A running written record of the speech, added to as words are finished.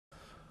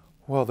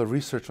Well, the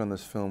research on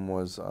this film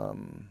was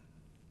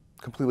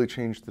completely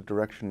changed the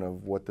direction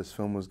of what this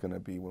film was going to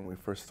be. When we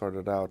first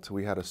started out,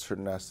 we had a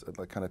certain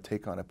kind of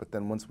take on it, but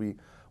then once we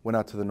went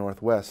out to the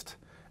Northwest,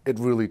 it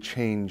really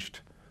changed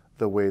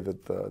the way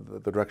that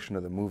the direction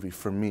of the movie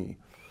for me.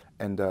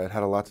 And it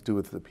had a lot to do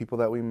with the people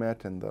that we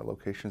met and the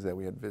locations that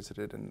we had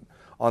visited. And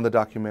on the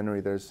documentary,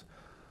 there's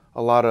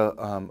a lot of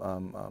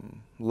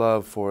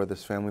love for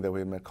this family that we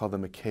had met called the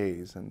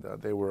McKays, and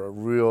they were a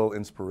real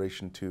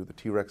inspiration to the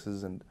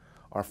T-Rexes and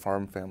our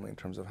farm family in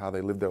terms of how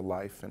they lived their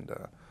life. And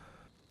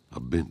I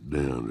bent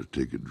down to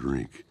take a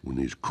drink when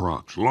these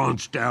crocs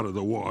launched out of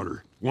the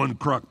water. One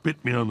croc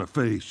bit me on the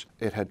face.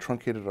 It had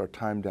truncated our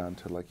time down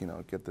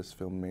to get this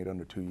film made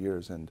under 2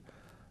 years, and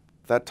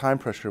that time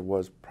pressure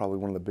was probably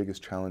one of the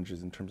biggest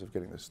challenges in terms of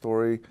getting the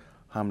story.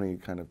 How many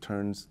kind of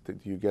turns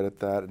did you get at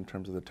that in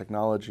terms of the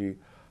technology?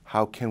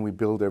 How can we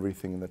build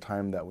everything in the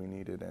time that we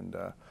needed? And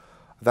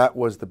that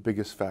was the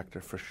biggest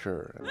factor for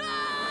sure.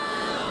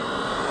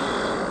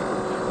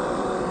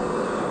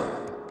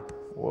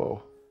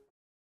 Whoa.